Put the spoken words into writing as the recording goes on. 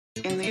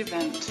In the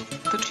event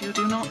that you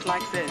do not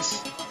like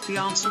this, the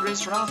answer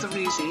is rather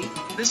easy.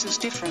 This is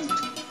different.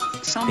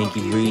 Some of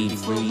you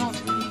will not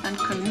and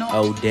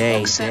cannot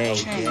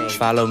accept change.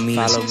 Follow me.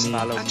 A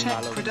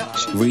tech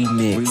production.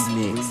 Remix.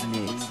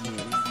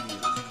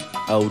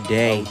 Oh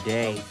day.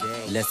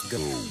 Let's go.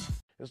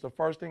 It's the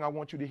first thing I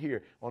want you to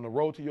hear on the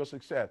road to your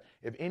success.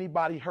 If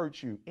anybody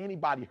hurts you,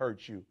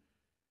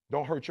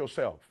 don't hurt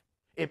yourself.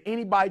 If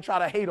anybody try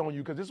to hate on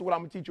you, because this is what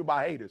I'm going to teach you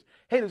about haters.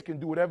 Haters can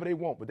do whatever they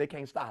want, but they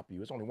can't stop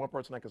you. It's only one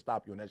person that can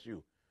stop you, and that's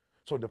you.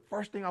 So the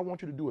first thing I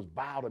want you to do is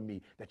bow to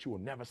me that you will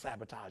never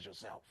sabotage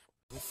yourself.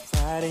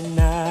 Friday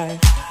night,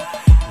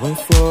 went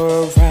for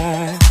a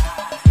ride,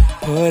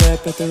 put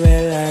up at the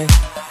red light,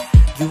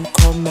 you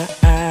caught my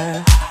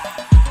eye,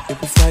 it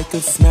was like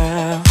a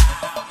smile,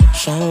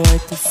 shine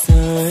like the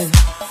sun,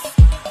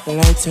 the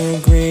light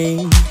turned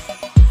green,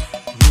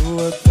 you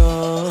were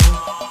gone.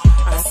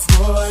 I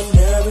swore I'd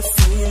never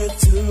seen a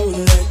tool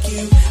like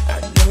you.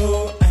 I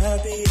know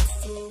I'd be a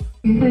fool.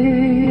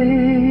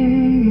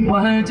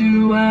 Why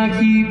do I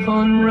keep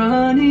on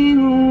running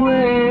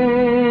away?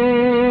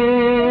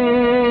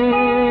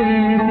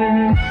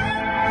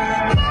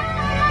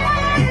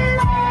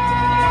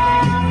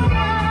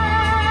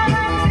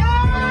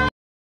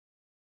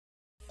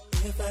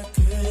 If I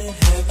couldn't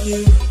have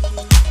you,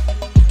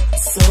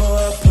 so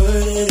I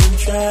put it in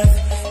drive.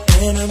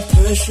 And I'm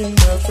pushing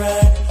my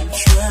ride, I'm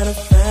trying to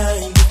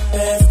find the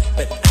best,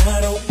 but I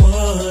don't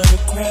wanna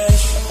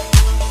crash.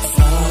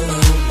 Follow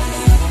me,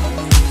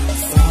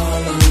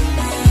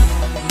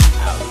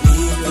 I'll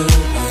lead the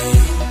way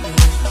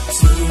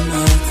to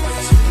my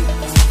place,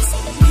 so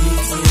we can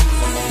play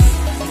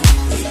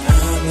with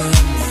our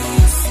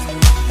memories.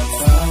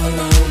 Follow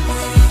me,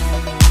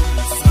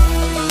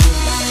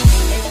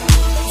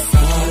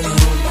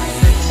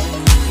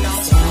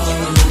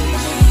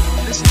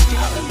 This is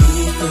different.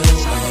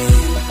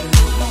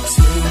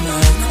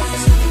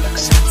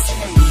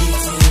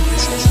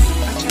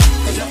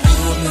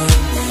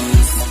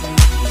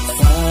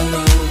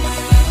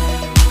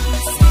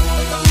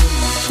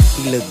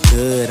 He look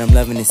good, I'm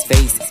loving his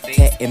face.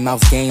 Cat and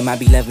mouse game, I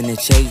be loving the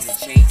chase.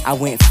 I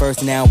went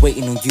first, now I'm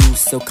waiting on you.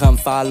 So come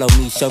follow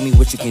me, show me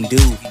what you can do.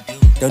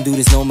 Don't do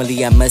this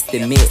normally, I must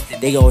admit.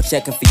 They all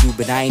checking for you,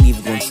 but I ain't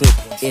even gonna trip.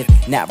 If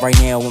not right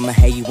now, I'ma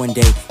have you one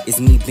day. It's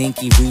me,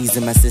 Binky, Reeves,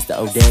 and my sister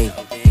O'Day.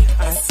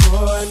 I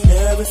swore I'd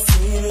never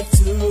seen a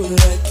tool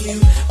like you.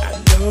 I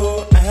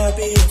know I'd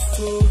be a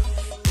fool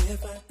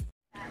if I...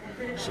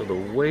 So the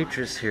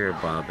waitress here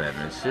at Bob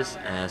Evans just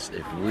asked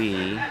if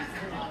we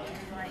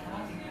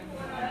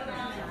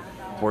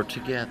were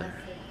together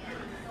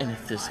and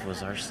if this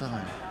was our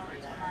son.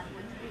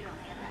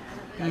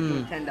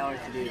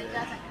 $10 to do this.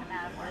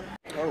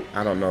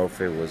 I don't know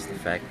if it was the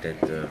fact that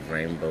the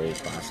Rainbow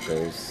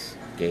Boscos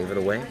gave it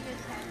away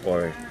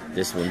or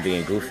this one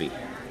being goofy.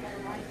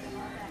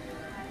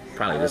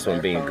 Probably this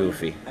one being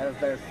goofy. I have a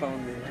better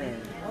phone than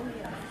him.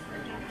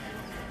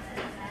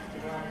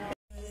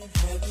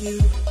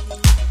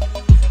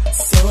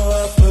 So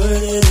I put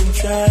it in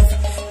drive,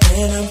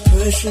 and I'm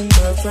pushing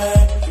my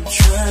ride. I'm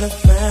trying to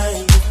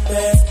find the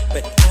best,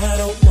 but I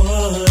don't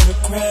wanna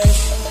crash.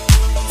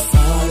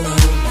 Follow me,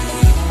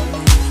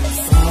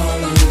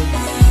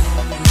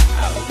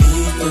 I'll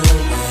lead the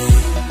way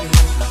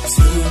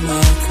to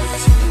my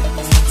crib,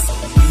 so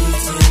we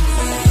can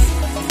play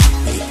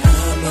with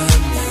our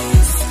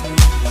memories.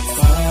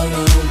 Follow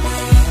me,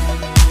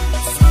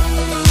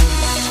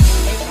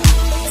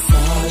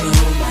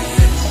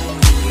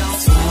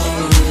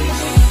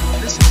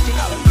 This is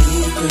different.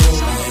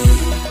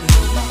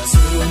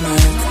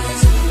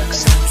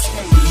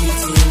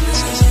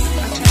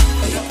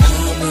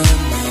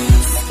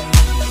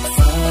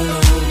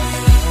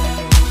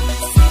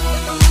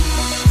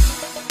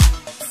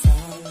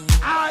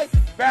 I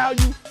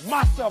value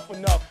myself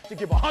enough to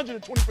give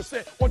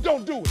 120% or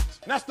don't do it.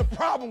 And that's the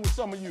problem with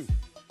some of you.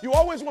 You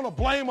always want to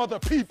blame other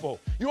people.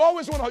 You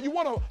want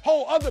to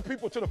hold other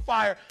people to the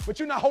fire, but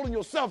you're not holding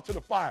yourself to the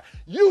fire.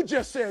 You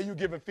just said you're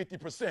giving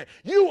 50%.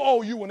 You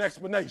owe you an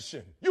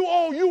explanation.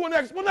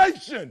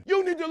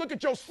 You need to look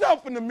at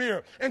yourself in the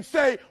mirror and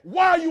say,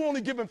 why are you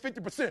only giving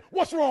 50%?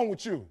 What's wrong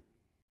with you?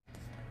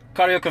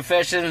 Cardio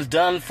Confessions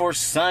done for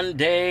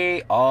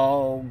Sunday,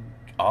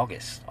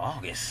 August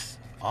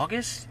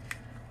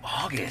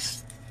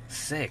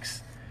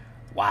 6th.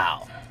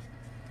 Wow.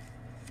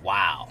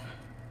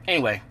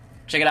 Anyway,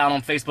 check it out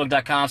on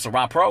Facebook.com,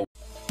 SirRahPro.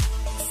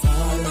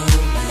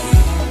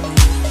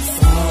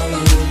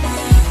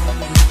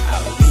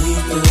 I'll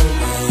lead the way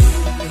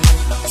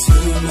to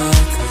my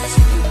crib.